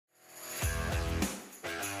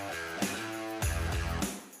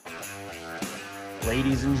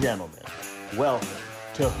Ladies and gentlemen, welcome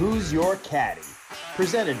to Who's Your Caddy,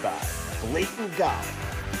 presented by Blatant Golf.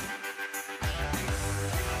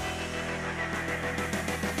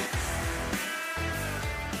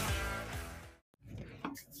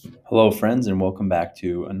 Hello, friends, and welcome back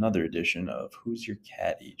to another edition of Who's Your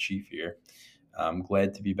Caddy? Chief here. I'm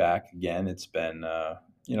glad to be back again. It's been a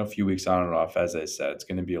few weeks on and off. As I said, it's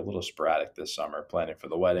going to be a little sporadic this summer, planning for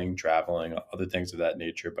the wedding, traveling, other things of that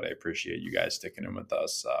nature. But I appreciate you guys sticking in with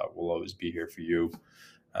us. We'll always be here for you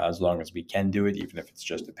as long as we can do it, even if it's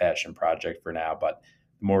just a passion project for now. But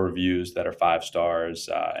more reviews that are 5 stars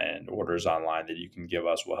and orders online that you can give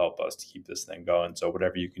us will help us to keep this thing going. So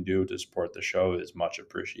whatever you can do to support the show is much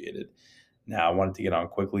appreciated. Now, I wanted to get on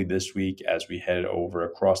quickly this week as we head over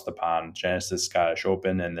across the pond, Genesis Scottish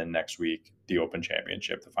Open, and then next week, the Open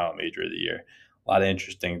Championship, the final major of the year. A lot of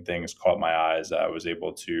interesting things caught my eyes. I was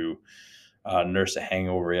able to nurse a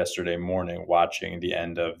hangover yesterday morning watching the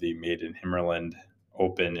end of the Maiden Himmerland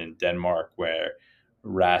Open in Denmark, where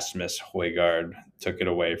Rasmus Højgaard took it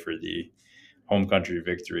away for the home country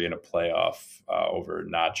victory in a playoff over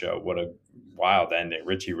Nacho. What a wild ending.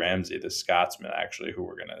 Richie Ramsey, the Scotsman, actually, who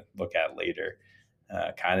we're going to look at later,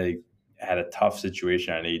 kind of had a tough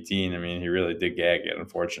situation on 18. I mean, he really did gag it,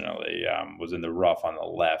 unfortunately. Was in the rough on the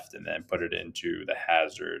left and then put it into the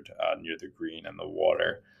hazard near the green and the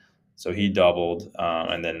water. So he doubled,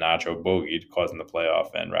 and then Nacho bogeyed, causing the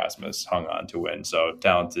playoff, and Rasmus hung on to win. So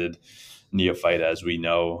talented neophyte, as we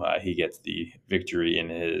know. He gets the victory in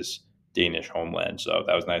his Danish homeland. So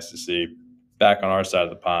that was nice to see. Back on our side of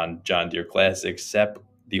the pond, John Deere Classic, Sepp,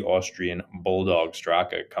 the Austrian Bulldog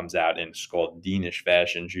Straka, comes out in Scald Danish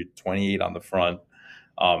fashion, shoots 28 on the front.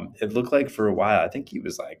 It looked like for a while, I think he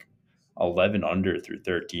was like 11 under through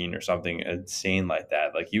 13 or something insane like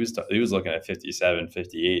that. Like he was looking at 57,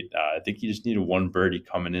 58. I think he just needed one birdie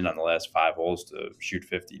coming in on the last 5 holes to shoot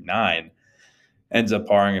 59. Ends up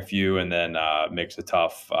parring a few and then makes a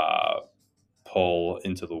tough pull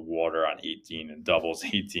into the water on 18 and doubles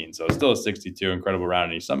 18. So it's still a 62, incredible round.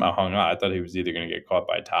 And he somehow hung on. I thought he was either going to get caught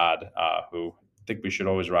by Todd, who I think we should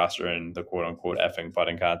always roster in the quote unquote effing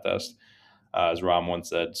putting contest, as Rom once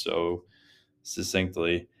said so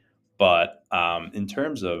succinctly. But in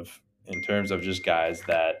terms of just guys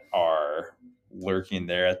that are lurking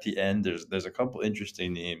there at the end, there's a couple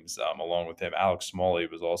interesting names along with him. Alex Smalley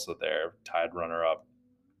was also there, tied runner-up,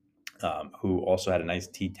 who also had a nice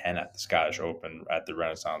T10 at the Scottish Open at the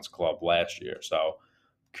Renaissance Club last year. So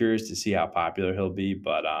curious to see how popular he'll be.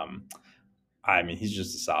 But I mean, he's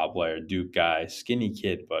just a solid player, Duke guy, skinny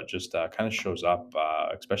kid, but just kind of shows up,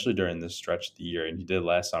 especially during this stretch of the year. And he did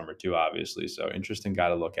last summer too, obviously. So interesting guy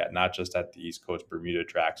to look at, not just at the East Coast Bermuda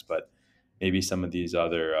tracks, but maybe some of these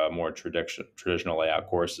other more traditional layout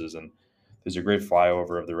courses. And there's a great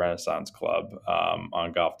flyover of the Renaissance Club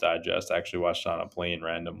on Golf Digest. I actually watched it on a plane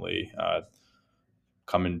randomly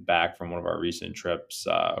coming back from one of our recent trips.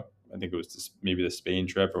 I think it was maybe the Spain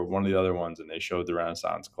trip or one of the other ones, and they showed the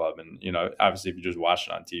Renaissance Club. And, obviously if you just watched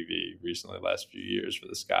it on TV recently, the last few years for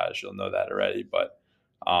the Scottish, you'll know that already. But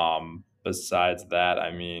besides that,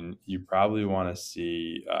 I mean, you probably want to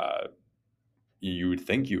see, you would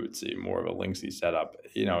think you would see more of a linksy setup.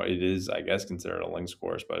 It is, I guess, considered a links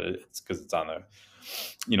course, but it's because it's on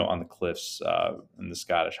the cliffs in the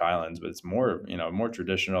Scottish Highlands, but it's more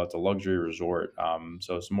traditional. It's a luxury resort.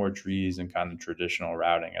 So it's more trees and kind of traditional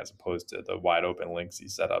routing as opposed to the wide open linksy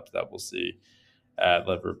setups that we'll see at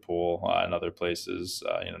Liverpool and other places,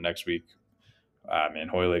 next week.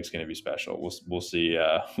 Hoylike's going to be special. We'll see.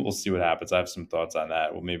 We'll see what happens. I have some thoughts on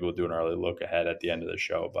that. Maybe we'll do an early look ahead at the end of the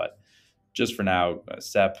show, but just for now,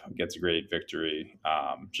 Sepp gets a great victory.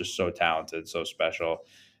 Just so talented, so special.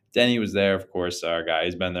 Denny was there, of course, our guy.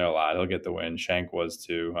 He's been there a lot. He'll get the win. Shank was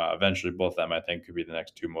too. Eventually, both of them, I think, could be the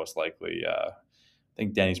next 2 most likely. I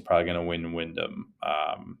think Denny's probably going to win Wyndham.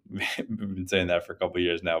 We've been saying that for a couple of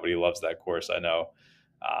years now, but he loves that course, I know.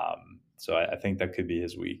 So I think that could be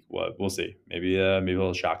his week. We'll see. Maybe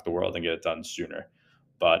he'll shock the world and get it done sooner.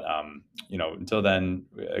 But, until then,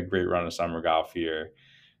 a great run of summer golf here.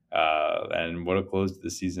 And what a close to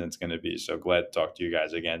the season it's going to be. So glad to talk to you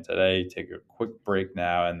guys again today. Take a quick break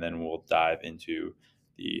now, and then we'll dive into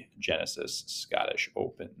the Genesis Scottish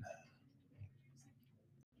Open.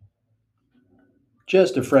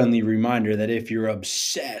 Just a friendly reminder that if you're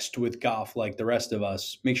obsessed with golf like the rest of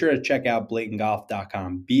us, make sure to check out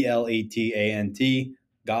blatantgolf.com, BLATANT,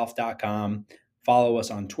 golf.com. Follow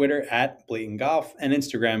us on Twitter at blatantgolf and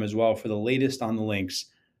Instagram as well for the latest on the links,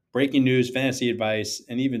 breaking news, fantasy advice,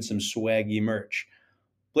 and even some swaggy merch.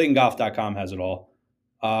 BlatantGolf.com has it all.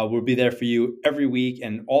 We'll be there for you every week,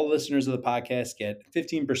 and all listeners of the podcast get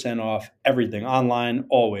 15% off everything online,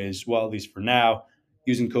 always. Well, at least for now,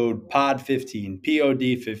 using code POD15,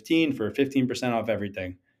 POD15 for 15% off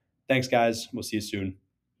everything. Thanks, guys. We'll see you soon.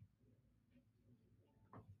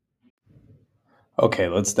 Okay,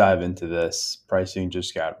 let's dive into this. Pricing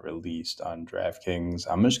just got released on DraftKings.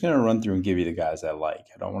 I'm just going to run through and give you the guys I like.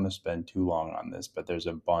 I don't want to spend too long on this, but there's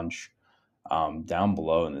a bunch down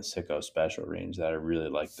below in the Sicko special range that I really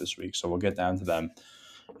like this week. So we'll get down to them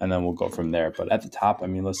and then we'll go from there. But at the top, I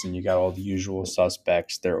mean, listen, you got all the usual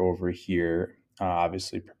suspects. They're over here,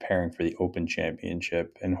 obviously preparing for the Open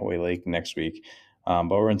Championship in Hoylake next week. But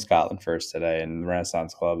we're in Scotland first today, and the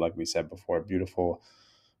Renaissance Club, like we said before, beautiful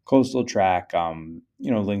coastal track,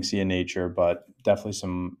 linksy in nature, but definitely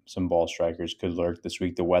some ball strikers could lurk this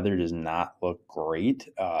week. The weather does not look great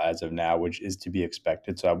as of now, which is to be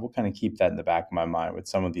expected. So I will kind of keep that in the back of my mind with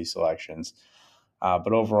some of these selections.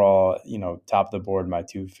 But overall, top of the board, my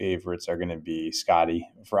two favorites are going to be Scotty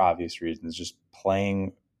for obvious reasons, just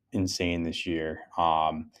playing insane this year.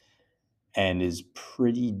 And is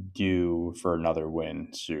pretty due for another win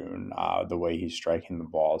soon, the way he's striking the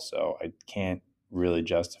ball. So I can't really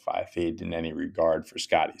justify fade in any regard for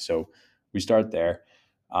Scotty. So we start there.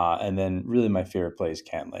 And then really my favorite play is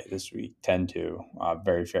Cantlay this week, 10-2,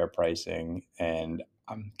 very fair pricing. And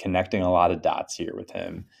I'm connecting a lot of dots here with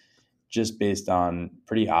him just based on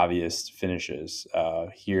pretty obvious finishes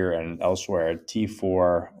here and elsewhere.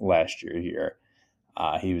 T4 last year here.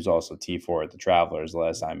 He was also T4 at the Travelers the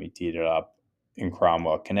last time he teed it up in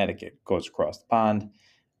Cromwell, Connecticut. Goes across the pond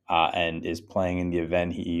and is playing in the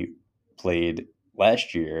event he played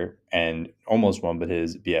last year and almost won, but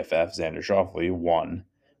his BFF, Xander Schauffele, won,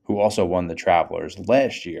 who also won the Travelers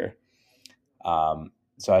last year.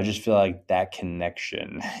 So I just feel like that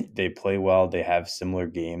connection, they play well. They have similar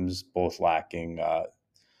games, both lacking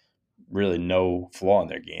really no flaw in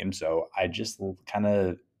their game. So I just kind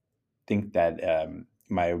of think that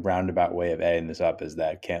my roundabout way of adding this up is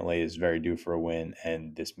that Cantlay is very due for a win,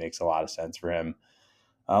 and this makes a lot of sense for him.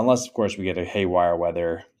 Unless, of course, we get a haywire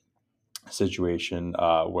weather situation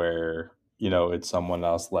where, it's someone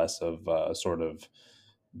else less of sort of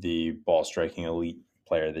the ball striking elite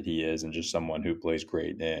player that he is and just someone who plays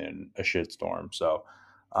great in a shitstorm. So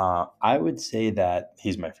I would say that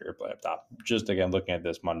he's my favorite play up top. Just again, looking at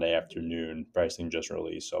this Monday afternoon, pricing just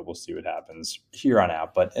released, so we'll see what happens here on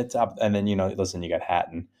out. But it's up, and then listen, you got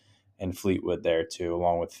Hatton and Fleetwood there too,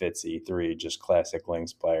 along with Fitzy, three just classic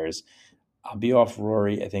links players. I'll be off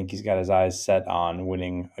Rory. I think he's got his eyes set on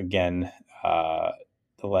winning again.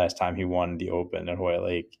 The last time he won the Open at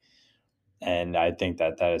Hoylake, and I think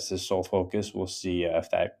that is his sole focus. We'll see if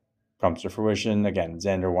that comes to fruition. Again,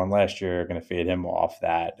 Xander won last year, going to fade him off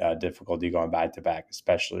that difficulty going back to back,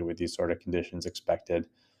 especially with these sort of conditions expected.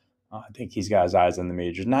 I think he's got his eyes on the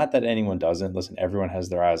majors. Not that anyone doesn't. Listen, everyone has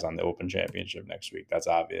their eyes on the Open Championship next week. That's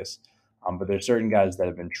obvious. But there's certain guys that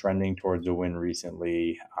have been trending towards a win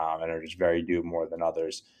recently and are just very due more than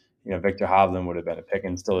others. Victor Hovland would have been a pick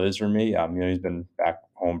and still is for me. He's been back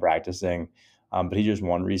home practicing. But he just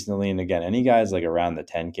won recently. And again, any guys like around the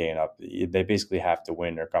 10K and up, they basically have to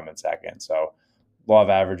win or come in second. So law of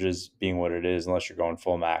averages being what it is, unless you're going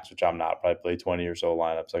full max, which I'm not, probably play 20 or so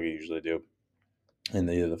lineups like I usually do in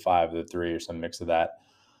either the 5 or the 3 or some mix of that.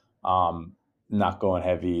 Not going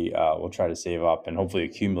heavy. We'll try to save up and hopefully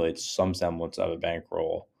accumulate some semblance of a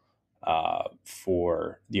bankroll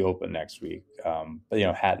for the Open next week. But,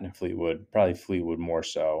 Hatton and Fleetwood, probably Fleetwood more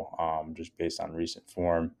so, just based on recent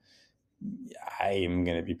form. I am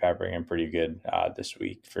going to be peppering him pretty good this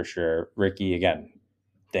week for sure. Ricky, again,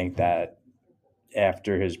 think that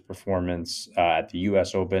after his performance at the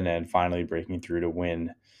U.S. Open and finally breaking through to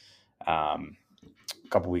win a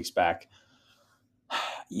couple weeks back,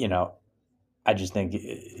 I just think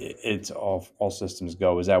it's all systems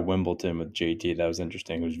go. It was at Wimbledon with JT. That was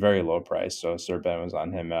interesting. It was very low price. So Sir Ben was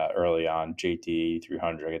on him early on. JT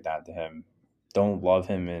 300, I get down to him. Don't love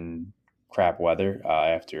him in crap weather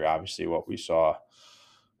after obviously what we saw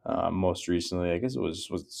most recently. I guess it was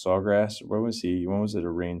Sawgrass. Where was he? When was it? A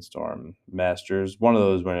rainstorm? Masters. One of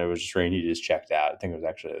those when it was just rain. He just checked out. I think it was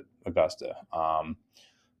actually Augusta.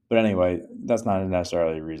 But anyway, that's not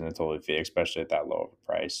necessarily a reason to totally fade, especially at that low of a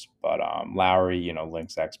price. But Lowry,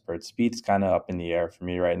 links expert. Speed's kind of up in the air for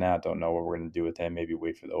me right now. Don't know what we're going to do with him. Maybe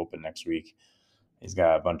wait for the Open next week. He's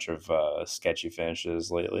got a bunch of sketchy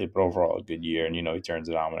finishes lately, but overall a good year. And, he turns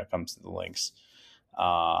it on when it comes to the links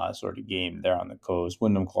sort of game there on the coast.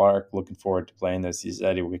 Wyndham Clark, looking forward to playing this. He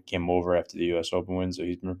said he came over after the U.S. Open win, so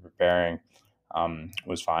he's been preparing.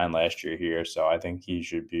 was fine last year here. So I think he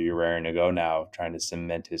should be raring to go now, trying to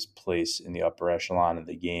cement his place in the upper echelon of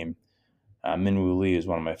the game. Minwoo Lee is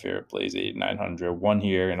one of my favorite plays, 8,900. One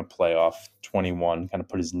here in a playoff, 21, kind of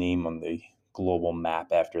put his name on the global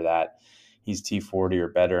map after that. He's T40 or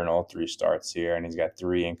better in all three starts here, and he's got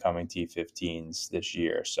three incoming T15s this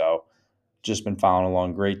year. So just been following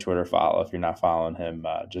along. Great Twitter follow if you're not following him.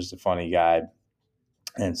 Just a funny guy,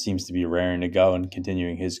 and seems to be raring to go and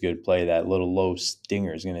continuing his good play. That little low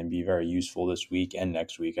stinger is going to be very useful this week and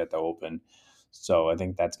next week at the Open. So I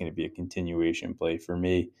think that's going to be a continuation play for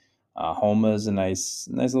me. Homa is a nice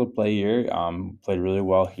little play here. Played really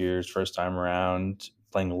well here his first time around,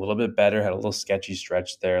 playing a little bit better. Had a little sketchy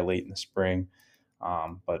stretch there late in the spring.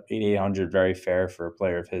 But 8,800, very fair for a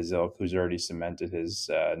player of his ilk who's already cemented his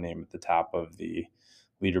name at the top of the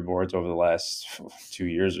leaderboards over the last 2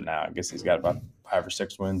 years or now. I guess he's got about 5 or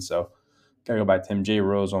 6 wins. So gotta go by Tim. J.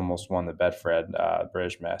 Rose almost won the Betfred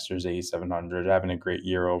British Masters, 8,700, having a great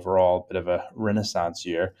year overall. Bit of a renaissance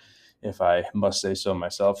year, if I must say so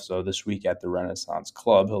myself. So this week at the Renaissance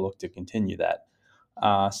Club, he'll look to continue that.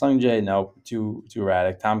 Sung Jae, no, too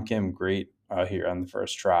erratic. Tom Kim, great here on the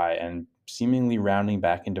first try, and seemingly rounding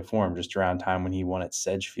back into form just around time when he won at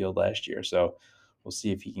Sedgefield last year. So we'll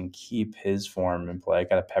see if he can keep his form in play.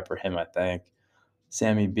 Got to pepper him, I think.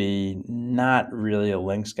 Sammy B, not really a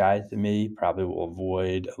links guy to me. Probably will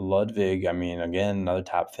avoid Ludwig. I mean, again, another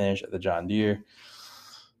top finish at the John Deere.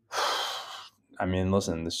 I mean,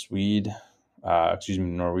 listen, the Swede,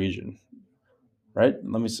 Norwegian, right?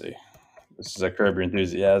 Let me see. This is a Curb Your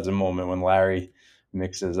Enthusiasm moment when Larry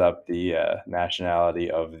mixes up the nationality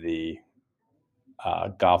of the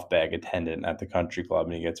golf bag attendant at the country club,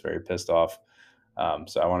 and he gets very pissed off.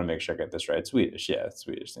 So I want to make sure I get this right. Swedish, yeah, it's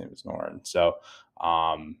Swedish. Name is Noren. So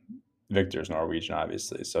Victor's Norwegian,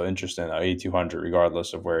 obviously. So interesting, 8,200,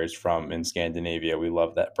 regardless of where he's from in Scandinavia. We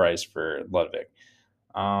love that price for Ludwig.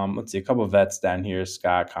 Let's see, a couple of vets down here.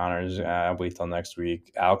 Scott Connors, I'll wait till next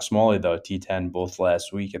week. Alex Smalley, though, T10 both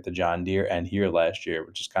last week at the John Deere and here last year,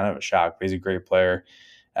 which is kind of a shock. But he's a great player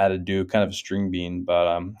at a Duke, kind of a string bean,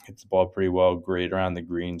 but hits the ball pretty well. Great around the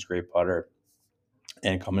greens, great putter.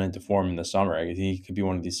 And coming into form in the summer, he could be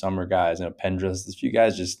one of these summer guys. Pendrith, a few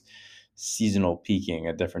guys just seasonal peaking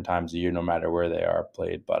at different times of year, no matter where they are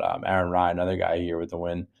played. But Aaron Ryan, another guy here with the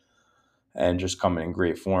win, and just coming in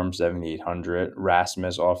great form, 7,800.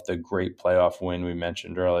 Rasmus off the great playoff win we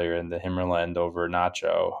mentioned earlier in the Himmerland over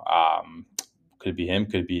Nacho. Could be him,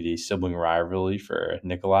 could be the sibling rivalry for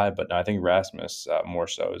Nikolai, but no, I think Rasmus more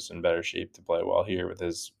so is in better shape to play well here with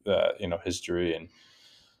his history, and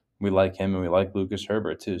we like him, and we like Lucas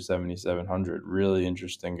Herbert too, 7,700. Really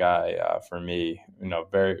interesting guy for me.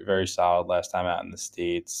 Very, very solid last time out in the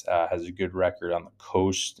States. Has a good record on the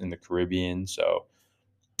coast in the Caribbean. So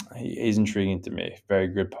he's intriguing to me. Very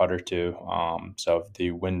good putter too. So if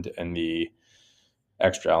the wind and the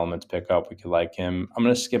extra elements pick up, we could like him. I'm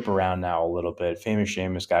going to skip around now a little bit. Famous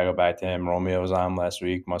Seamus, got to go back to him. Romeo was on last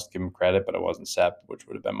week. Must give him credit, but it wasn't Sepp, which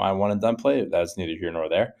would have been my one and done play. That's neither here nor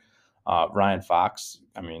there. Ryan Fox,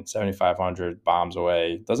 7,500, bombs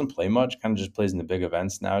away. Doesn't play much, kind of just plays in the big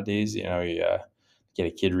events nowadays. He get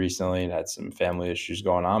a kid recently and had some family issues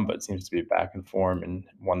going on, but seems to be back in form and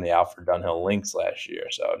won the Alfred Dunhill Links last year.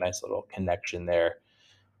 So a nice little connection there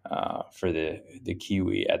for the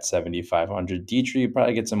Kiwi at 7,500. Dietrich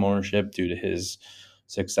probably get some ownership due to his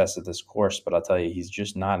success at this course, but I'll tell you, he's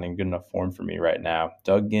just not in good enough form for me right now.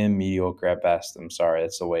 Doug Gim, mediocre at best. I'm sorry,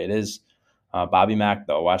 that's the way it is. Bobby Mack,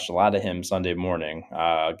 though, watched a lot of him Sunday morning.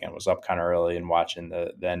 Again, was up kind of early and watching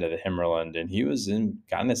the end of the Himmerland, and he was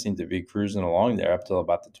kind of seemed to be cruising along there up till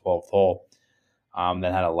about the 12th hole. Then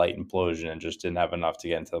had a light implosion and just didn't have enough to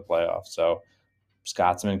get into the playoffs. So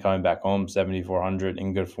Scotsman coming back home, 7,400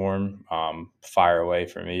 in good form. Fire away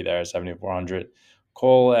for me there, 7,400.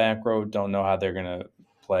 Cole and Ackroyd, don't know how they're going to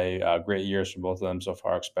play. Great years for both of them so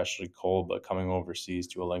far, especially Cole, but coming overseas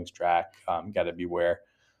to a links track, got to beware.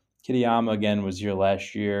 Kitayama, again, was here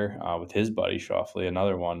last year with his buddy Schauffele,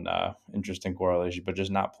 another one, interesting correlation, but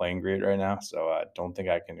just not playing great right now. So I don't think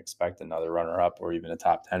I can expect another runner-up or even a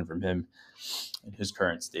top 10 from him in his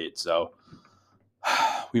current state. So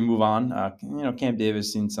we move on. Camp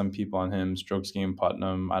Davis, seen some people on him, strokes game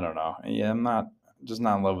Putnam. I don't know. Yeah, I'm not in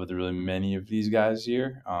love with really many of these guys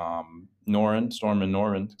here. Storm and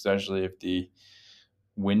Noren, especially if the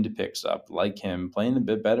wind picks up, like him, playing a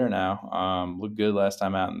bit better now. Looked good last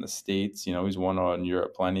time out in the States. He's won in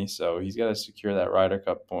Europe plenty, so he's got to secure that Ryder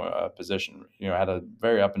Cup position. Had a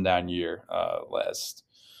very up and down year last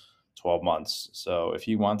 12 months. So if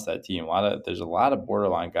he wants that team, there's a lot of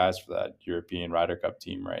borderline guys for that European Ryder Cup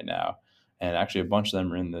team right now. and actually a bunch of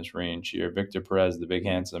them are in this range here. Victor Perez, the big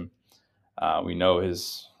handsome, we know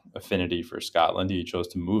his affinity for Scotland. He chose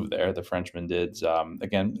to move there. The Frenchman did.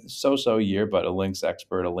 Again, so-so year, but a links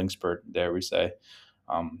expert, a linkspert, dare we say.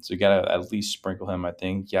 So you got to at least sprinkle him, I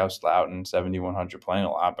think. Youst Loughton, 7,100, playing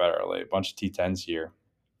a lot better. Like a bunch of T10s here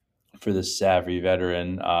for this savvy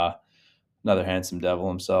veteran. Another handsome devil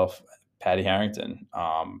himself, Paddy Harrington.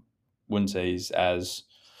 Wouldn't say he's as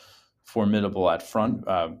formidable at front,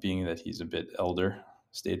 being that he's a bit elder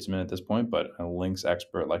statesman at this point, but a links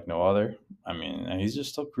expert like no other. I mean, he's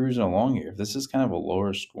just still cruising along here. If this is kind of a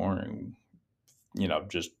lower scoring,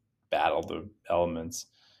 just battle the elements,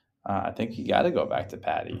 I think you got to go back to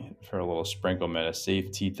Paddy for a little sprinklement, a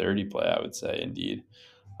safe T30 play, I would say, indeed.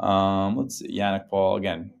 Let's see. Yannick Paul,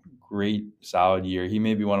 again, great, solid year. He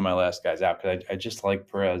may be one of my last guys out because I just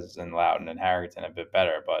like Perez and Loughton and Harrington a bit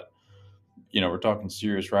better. But, we're talking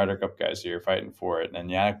serious Ryder Cup guys here fighting for it. And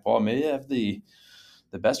Yannick Paul may have the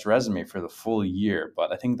best resume for the full year,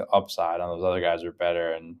 but I think the upside on those other guys are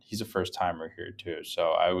better. And he's a first timer here, too.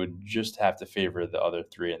 So I would just have to favor the other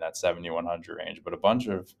three in that 7,100 range. But a bunch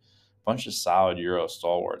of solid Euro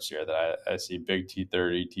stalwarts here that I see big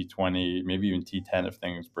T30, T20, maybe even T10 if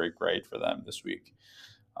things break right for them this week.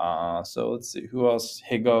 So let's see. Who else?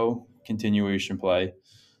 Higo, continuation play.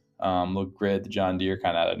 Looked great at the John Deere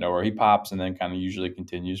kind of out of nowhere. He pops and then kind of usually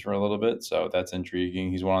continues for a little bit. So that's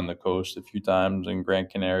intriguing. He's won on the coast a few times in Gran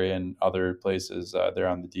Canaria and other places. They're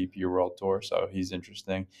on the DP World Tour. So he's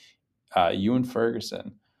interesting. Ewan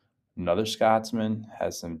Ferguson, another Scotsman,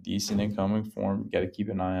 has some decent incoming form. Got to keep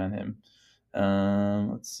an eye on him.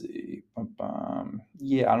 Let's see.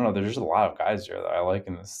 Yeah, I don't know. There's just a lot of guys here that I like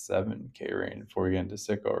in the 7K range before we get into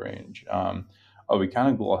sicko range. We kind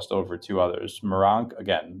of glossed over two others. Morank,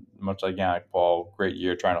 again, much like Yannick Paul, great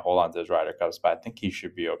year trying to hold on to his Ryder Cup spot. I think he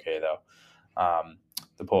should be okay, though.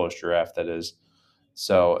 The Polish Giraffe, that is.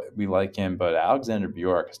 So we like him. But Alexander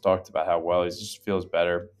Bjork has talked about how well he just feels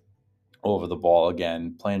better over the ball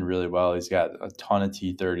again, playing really well. He's got a ton of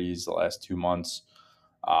T30s the last 2 months.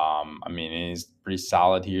 He's pretty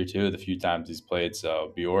solid here too, the few times he's played.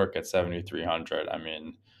 So Bjork at 7,300.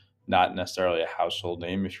 Not necessarily a household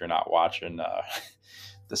name if you're not watching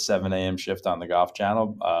the 7 a.m. shift on the Golf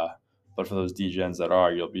Channel. But for those DGens that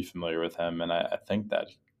are, you'll be familiar with him. And I think that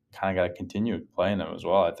kind of got to continue playing him as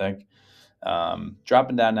well, I think.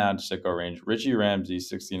 Dropping down now to sicko range, Richie Ramsey,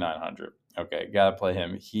 6,900. Okay, got to play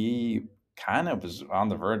him. He kind of was on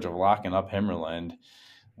the verge of locking up Himmerland,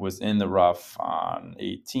 was in the rough on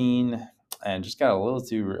 18, and just got a little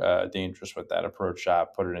too dangerous with that approach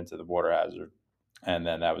shot, put it into the water hazard, and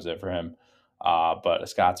then that was it for him. But a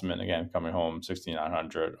Scotsman, again, coming home,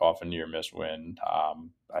 6,900 off a near-miss win.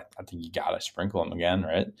 I think you got to sprinkle him again,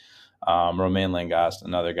 right? Romain Langast,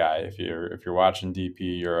 another guy. If you're watching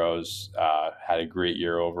DP Euros, had a great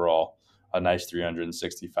year overall, a nice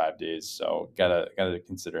 365 days. So gotta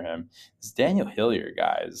consider him. This Daniel Hillier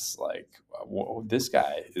guy is like, this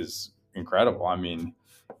guy is incredible.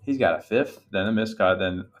 He's got a fifth, then a missed cut,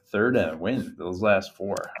 then a third and a win those last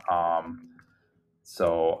four.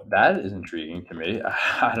 So that is intriguing to me.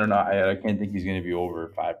 I don't know. I can't think he's going to be over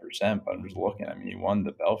 5%, but I'm just looking. He won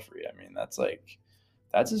the Belfry.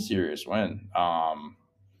 That's a serious win. Let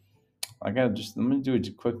me do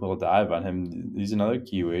a quick little dive on him. He's another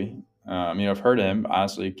Kiwi. I've heard of him.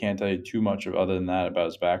 Honestly, can't tell you too much other than that about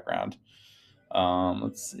his background.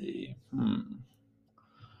 Let's see.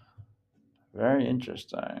 Very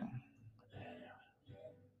interesting.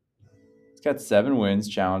 He's got 7 wins,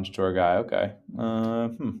 Challenge Tour guy. Okay.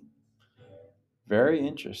 Very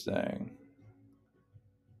interesting.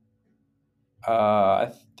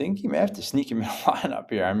 I think you may have to sneak him in a lineup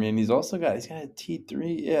here. He's got a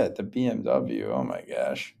T3, at the BMW. Oh my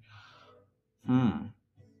gosh. T5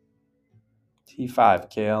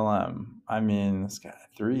 KLM. This guy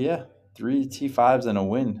 3 T5s and a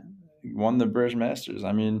win. He won the British Masters.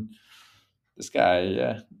 This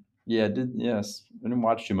guy, yes. I didn't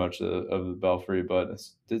watch too much of the Belfry, but I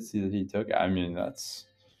did see that he took it. That's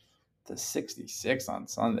the 66 on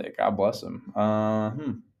Sunday. God bless him.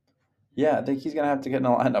 Yeah, I think he's going to have to get in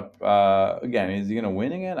a lineup. Again, is he going to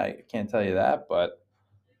win again? I can't tell you that, but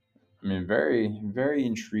very, very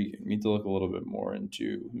intriguing. Need to look a little bit more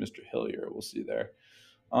into Mr. Hillier. We'll see there.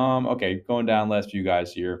 Okay, going down last few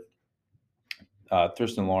guys here.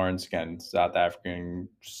 Thurston Lawrence, again, South African,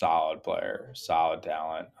 solid player, solid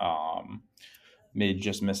talent. May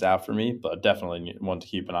just miss out for me, but definitely one to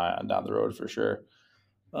keep an eye on down the road for sure.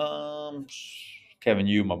 Kevin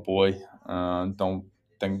Yu, my boy. Don't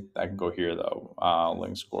think I can go here, though.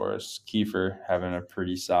 Link scores. Kiefer having a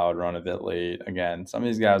pretty solid run of it late. Again, some of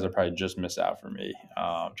these guys will probably just miss out for me.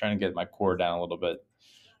 I'm trying to get my core down a little bit.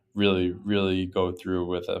 Really go through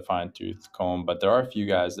with a fine-tooth comb. But there are a few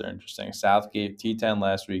guys that are interesting. Southgate, T10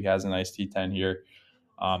 last week, has a nice T10 here.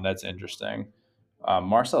 That's interesting.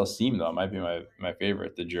 Marcel Siem, though, might be my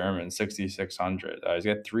favorite, the German, 6,600. He's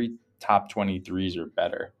got 3 top 23s or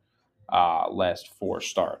better last 4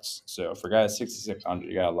 starts. So for guys 6,600,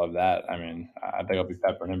 you got to love that. I mean, I think I'll be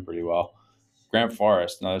peppering him pretty well. Grant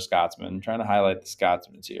Forrest, another Scotsman. I'm trying to highlight the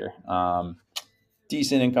Scotsmans here.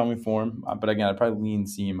 Decent incoming form, but again, I'd probably lean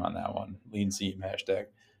Siem on that one. Lean Siem, hashtag.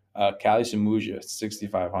 Cali Samuja,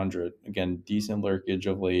 6,500. Again, decent lurkage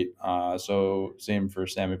of late. So same for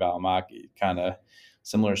Sammy Balamaki. Kind of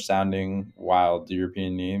similar sounding wild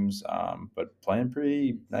European names, but playing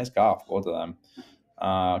pretty nice golf, both of them.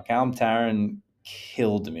 Callum Tarrant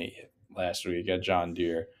killed me last week at John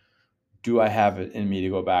Deere. Do I have it in me to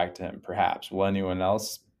go back to him? Perhaps. Will anyone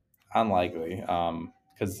else? Unlikely.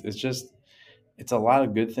 Because it's a lot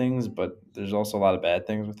of good things, but there's also a lot of bad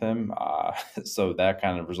things with him. So that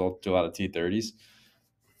kind of results to a lot of T30s,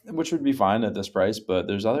 which would be fine at this price. But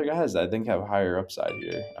there's other guys that I think have higher upside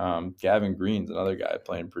here. Gavin Green's another guy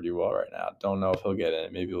playing pretty well right now. Don't know if he'll get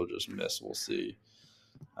in. Maybe he'll just miss. We'll see.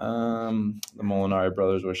 The Molinari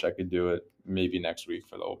brothers, wish I could do it. Maybe next week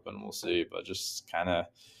for the Open. We'll see. But just kind of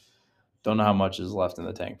don't know how much is left in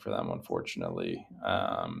the tank for them, unfortunately.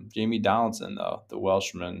 Jamie Donaldson, though, the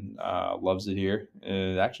Welshman, loves it here.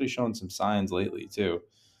 Actually showing some signs lately, too.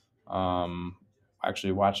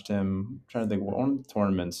 Actually watched him, I'm trying to think, one of the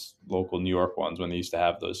tournaments, local New York ones, when they used to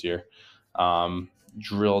have those here.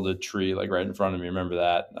 Drilled a tree, like, right in front of me. Remember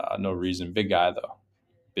that? No reason. Big guy, though.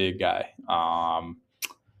 Big guy.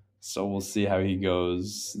 So we'll see how he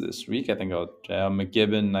goes this week. I think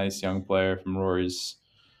McGibbon, nice young player from Rory's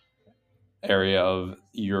area of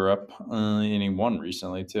Europe, and he won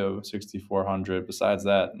recently too, 6,400. Besides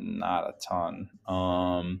that, not a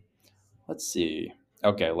ton. Let's see.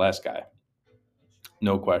 Okay, last guy,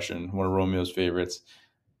 no question, one of Romeo's favorites,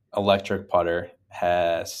 electric putter,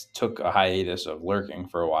 has took a hiatus of lurking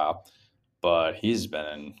for a while, but he's been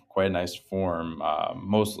in quite a nice form,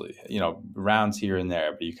 mostly, rounds here and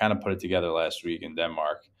there, but you kind of put it together last week in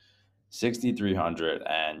Denmark. 6,300,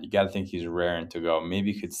 and you got to think he's raring to go.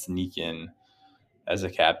 Maybe he could sneak in as a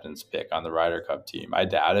captain's pick on the Ryder Cup team. I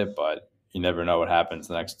doubt it, but you never know what happens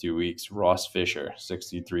the next 2 weeks. Ross Fisher,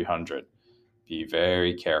 6,300. Be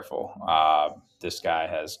very careful. This guy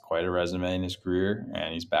has quite a resume in his career,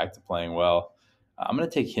 and he's back to playing well. I'm going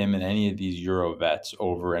to take him and any of these Euro vets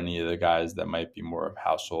over any of the guys that might be more of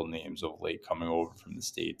household names of late coming over from the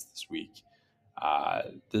States this week.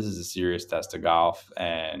 This is a serious test of golf,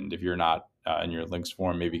 and if you're not in your links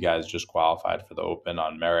form, maybe guys just qualified for the Open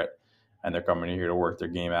on merit, and they're coming here to work their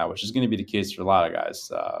game out, which is going to be the case for a lot of guys,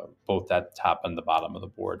 both at the top and the bottom of the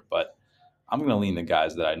board. But I'm going to lean the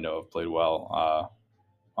guys that I know have played well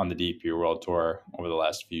on the DP World Tour over the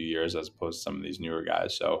last few years, as opposed to some of these newer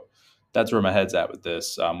guys. So that's where my head's at with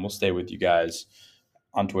this. We'll stay with you guys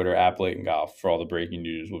on Twitter, @BlaytonGolf, for all the breaking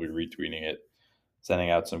news. We'll be retweeting it,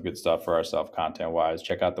 sending out some good stuff for ourselves content-wise.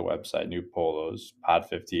 Check out the website, new polos, pod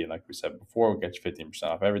 50. And like we said before, we'll get you 15%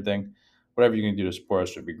 off everything. Whatever you can do to support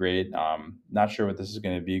us would be great. Not sure what this is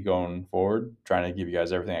going to be going forward. Trying to give you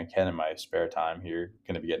guys everything I can in my spare time here.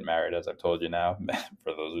 Going to be getting married, as I've told you now,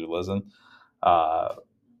 for those who listen.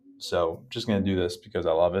 So just going to do this because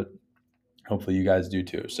I love it. Hopefully you guys do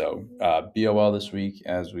too. So BOL this week,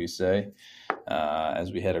 as we say,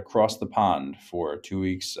 as we head across the pond for 2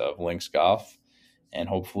 weeks of links golf. And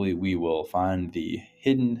hopefully we will find the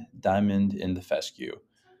hidden diamond in the fescue.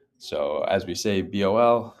 So as we say,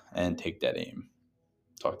 BOL and take that aim.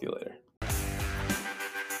 Talk to you later.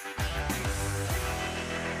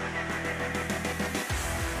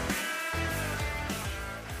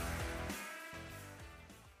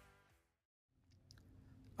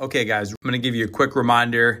 Okay, guys, I'm going to give you a quick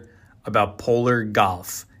reminder about Polar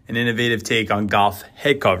Golf, an innovative take on golf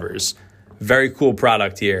head covers. Very cool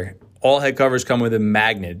product here. All head covers come with a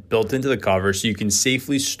magnet built into the cover so you can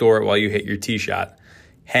safely store it while you hit your tee shot.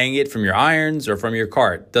 Hang it from your irons or from your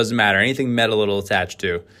cart. Doesn't matter. Anything metal it'll attach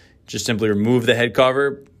to. Just simply remove the head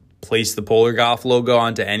cover, place the Polar Golf logo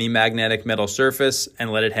onto any magnetic metal surface,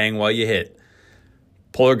 and let it hang while you hit.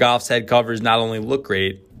 Polar Golf's head covers not only look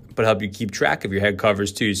great, but help you keep track of your head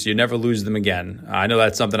covers too, so you never lose them again. I know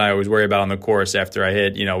that's something I always worry about on the course after I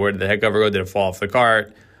hit. Where did the head cover go? Did it fall off the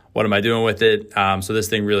cart? What am I doing with it? So this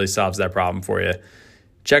thing really solves that problem for you.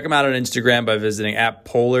 Check them out on Instagram by visiting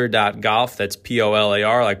 @polar.golf. That's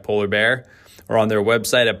POLAR, like polar bear, or on their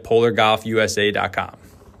website at polargolfusa.com.